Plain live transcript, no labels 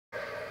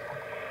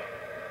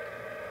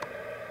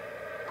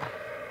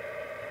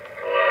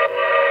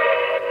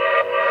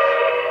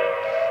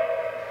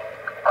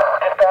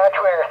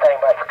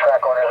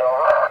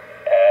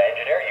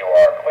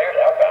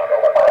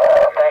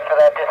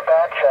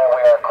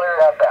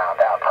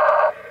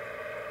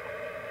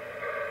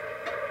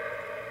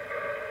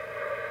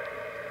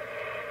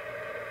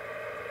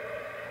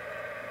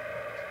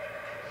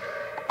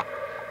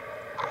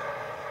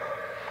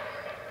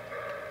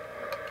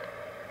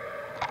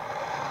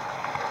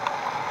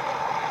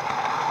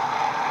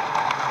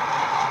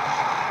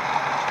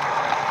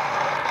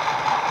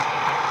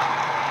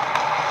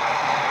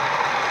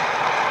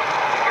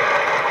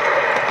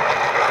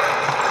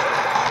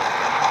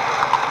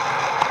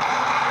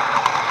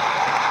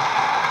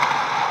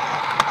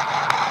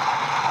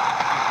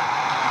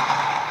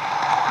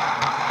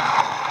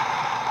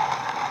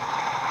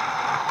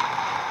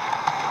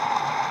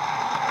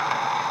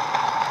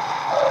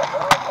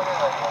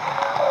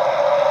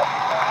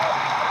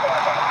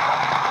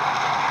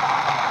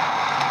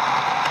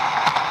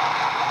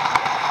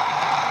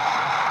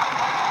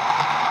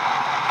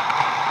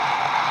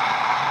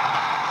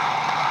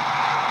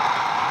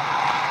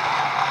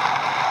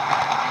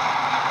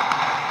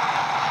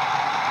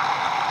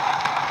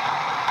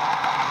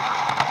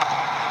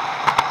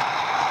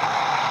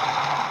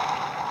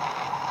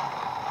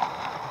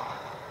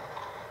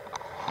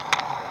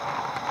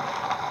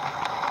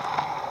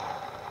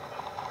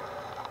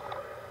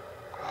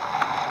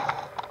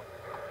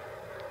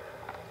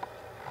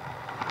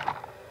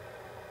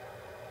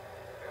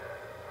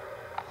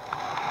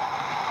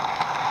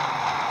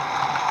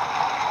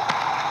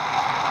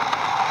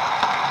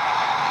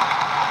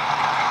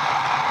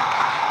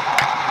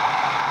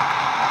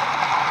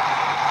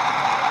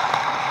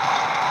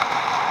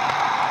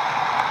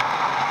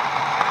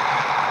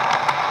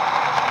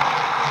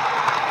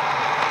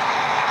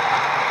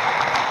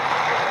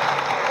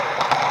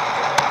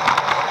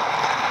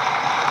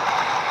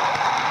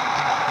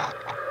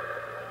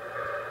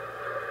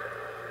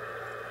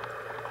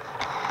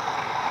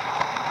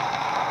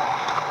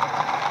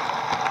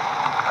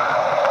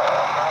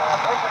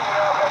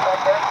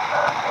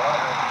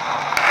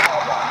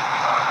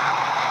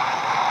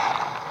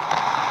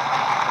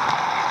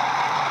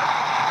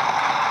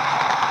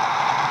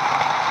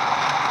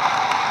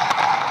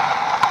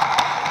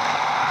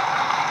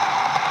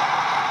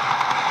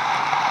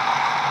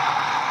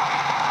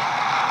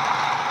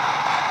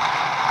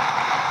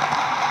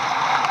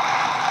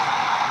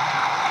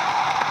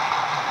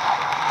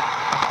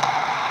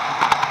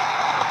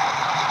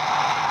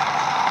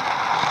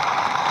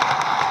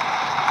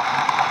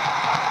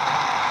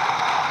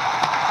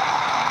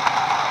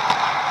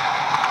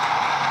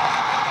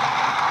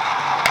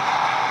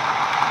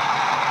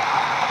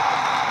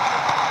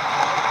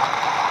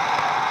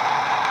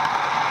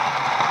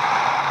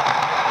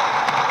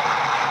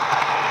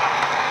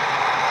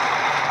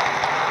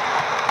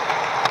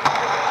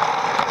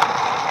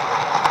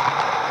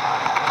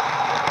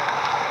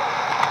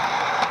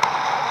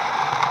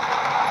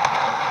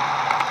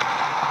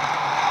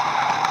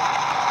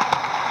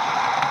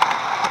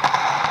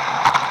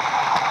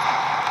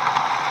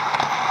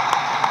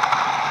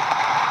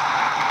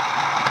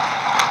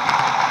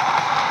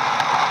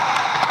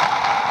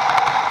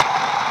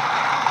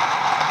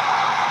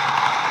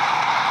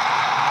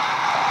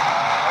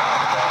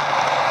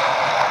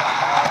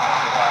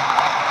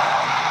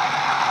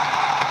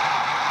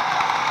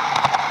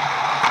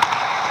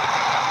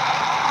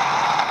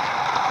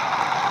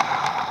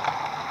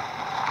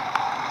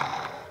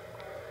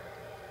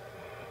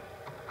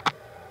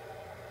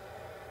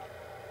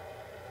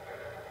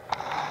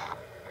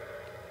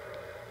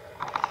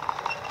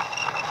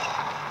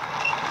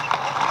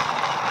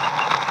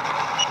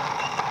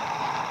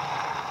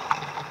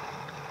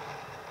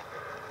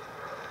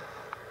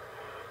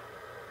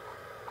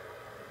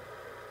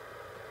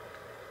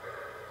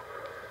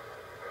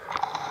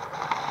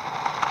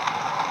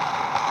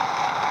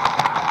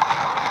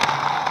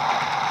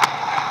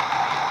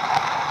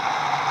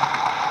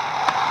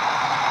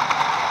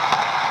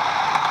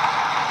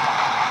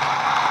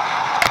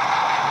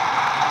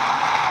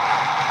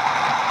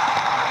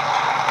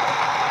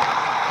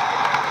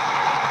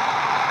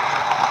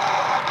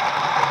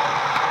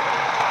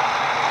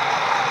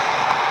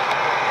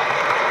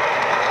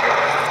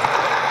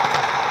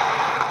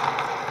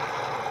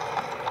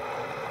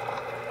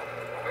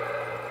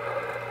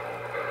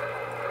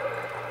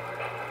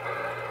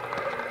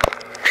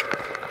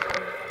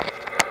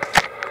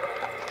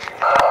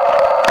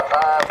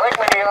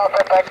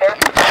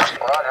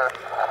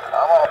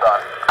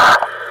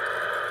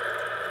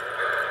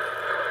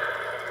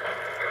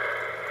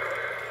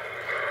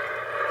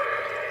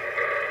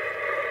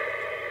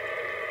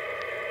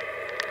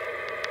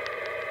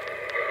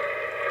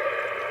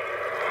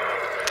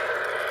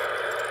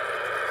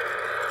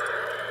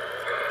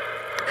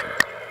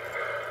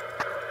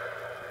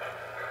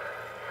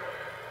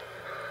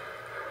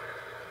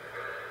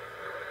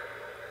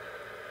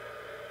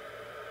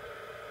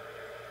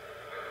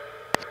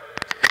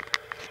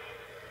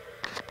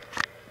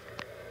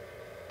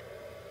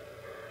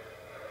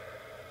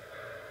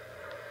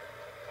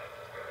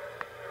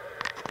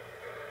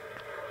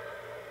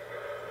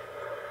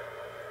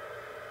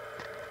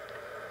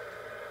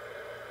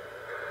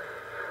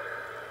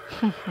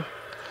And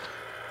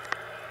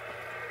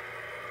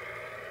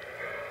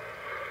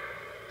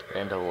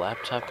a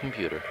laptop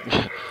computer.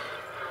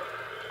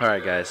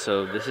 Alright guys,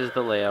 so this is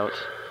the layout.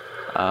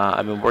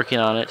 I've been working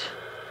on it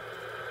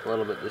a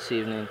little bit this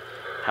evening,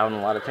 having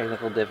a lot of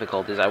technical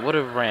difficulties. I would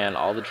have ran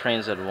all the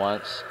trains at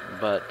once,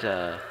 but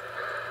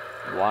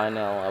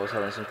Lionel, I was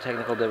having some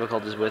technical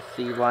difficulties with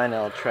the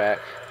Lionel track,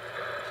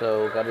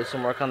 so gotta do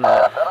some work on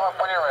that. Set off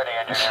when you're ready,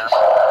 engineers.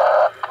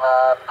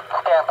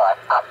 Stand by.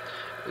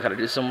 Gotta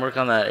do some work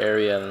on that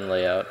area and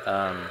layout.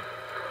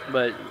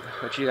 But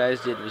what you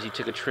guys did was you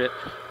took a trip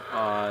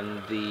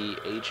on the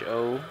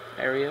HO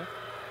area.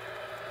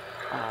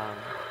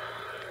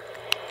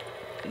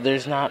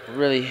 There's not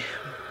really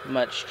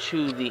much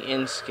to the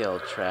in-scale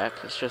track.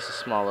 It's just a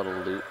small little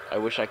loop. I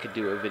wish I could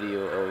do a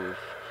video of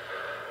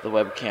the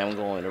webcam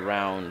going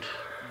around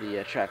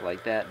the track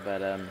like that,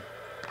 but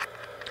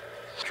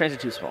trains are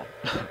too small.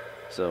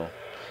 So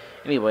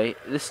anyway,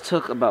 this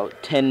took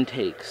about 10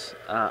 takes.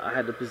 I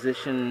had to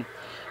position.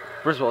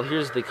 First of all,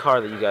 here's the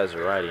car that you guys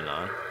are riding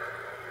on.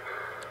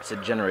 It's a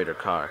generator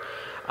car.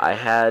 I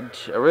had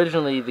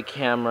originally the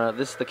camera.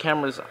 The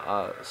camera's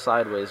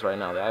sideways right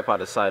now. The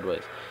iPod is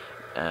sideways,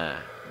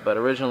 but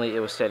originally it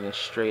was standing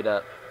straight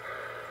up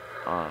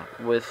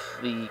with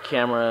the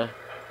camera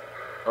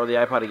or the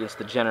iPod against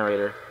the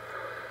generator,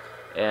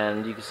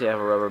 and you can see I have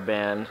a rubber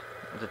band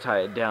to tie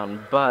it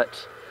down.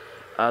 But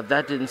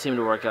that didn't seem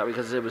to work out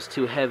because it was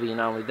too heavy.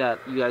 Not only that,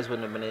 you guys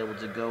wouldn't have been able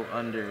to go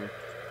under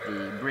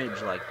the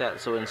bridge like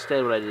that. So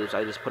instead, what I did is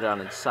I just put it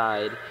on its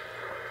side.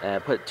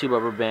 Put 2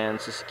 rubber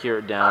bands to secure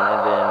it down,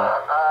 and then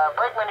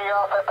Brakeman, are you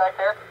all set back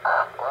there?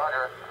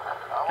 Roger.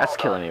 that's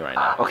killing me right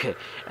now. Okay,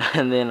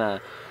 and then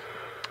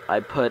I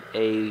put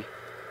a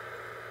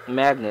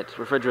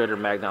refrigerator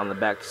magnet on the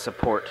back to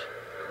support,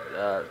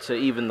 to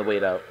even the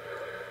weight out.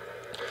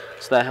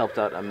 So that helped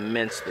out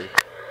immensely.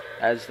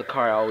 As the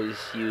car I always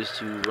use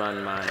to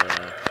run my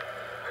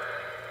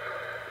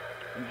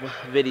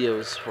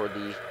videos for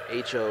the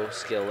HO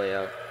scale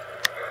layout.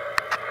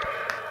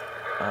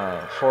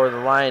 For the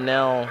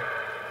Lionel,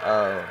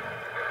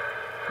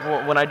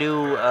 when I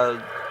do,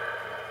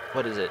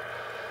 what is it,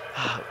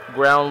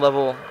 ground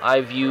level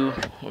eye view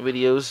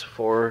videos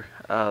for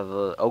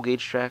the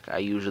O-gauge track, I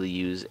usually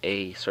use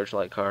a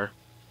searchlight car,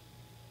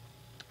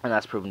 and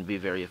that's proven to be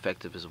very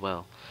effective as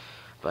well.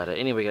 But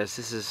anyway guys,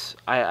 this is,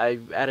 I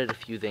added a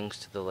few things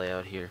to the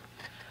layout here.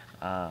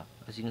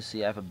 As you can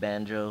see, I have a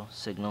banjo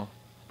signal,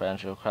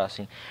 banjo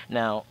crossing.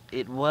 Now,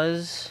 it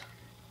was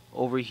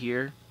over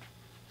here,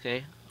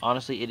 okay?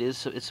 Honestly,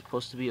 it's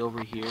supposed to be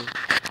over here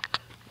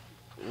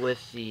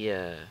with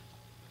the,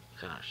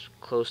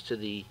 close to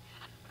the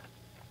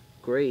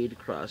grade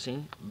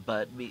crossing,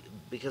 but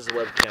because the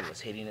webcam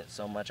was hitting it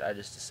so much, I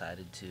just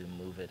decided to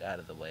move it out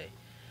of the way.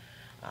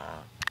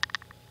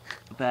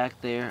 Back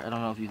there, I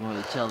don't know if you can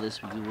really tell this,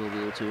 but you will be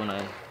able to when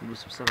I move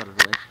some stuff out of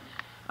the way.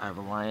 I have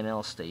a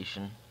Lionel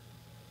station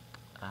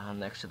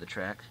next to the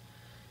track,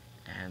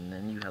 and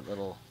then you have a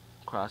little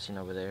crossing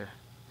over there,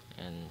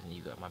 and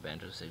you got my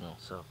banjo signal,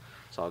 so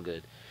it's all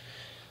good.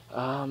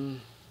 I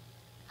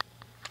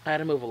had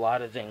to move a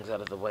lot of things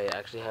out of the way. I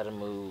actually had to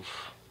move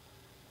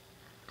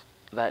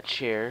that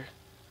chair.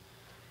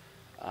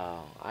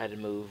 I had to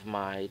move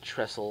my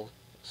trestle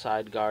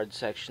side guard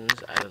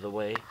sections out of the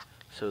way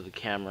so the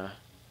camera,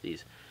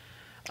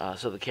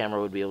 so the camera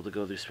would be able to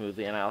go through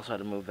smoothly. And I also had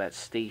to move that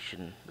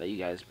station that you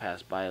guys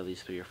passed by at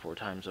least 3 or 4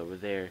 times over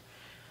there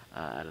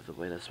out of the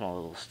way. That small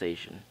little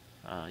station.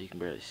 You can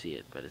barely see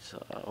it, but it's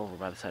over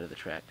by the side of the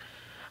track.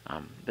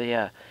 But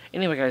yeah,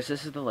 anyway guys,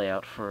 this is the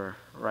layout for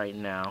right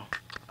now.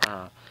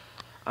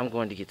 I'm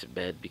going to get to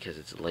bed because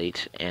it's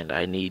late and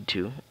I need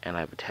to, and I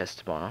have a test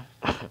tomorrow.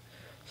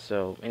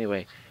 So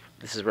anyway,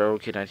 this is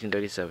Railroad Kid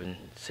 1937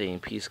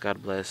 saying peace,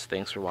 God bless,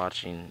 thanks for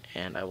watching,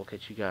 and I will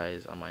catch you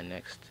guys on my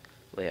next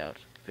layout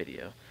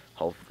video,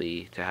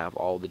 hopefully to have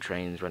all the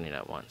trains running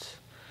at once.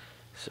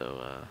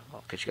 So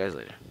I'll catch you guys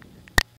later.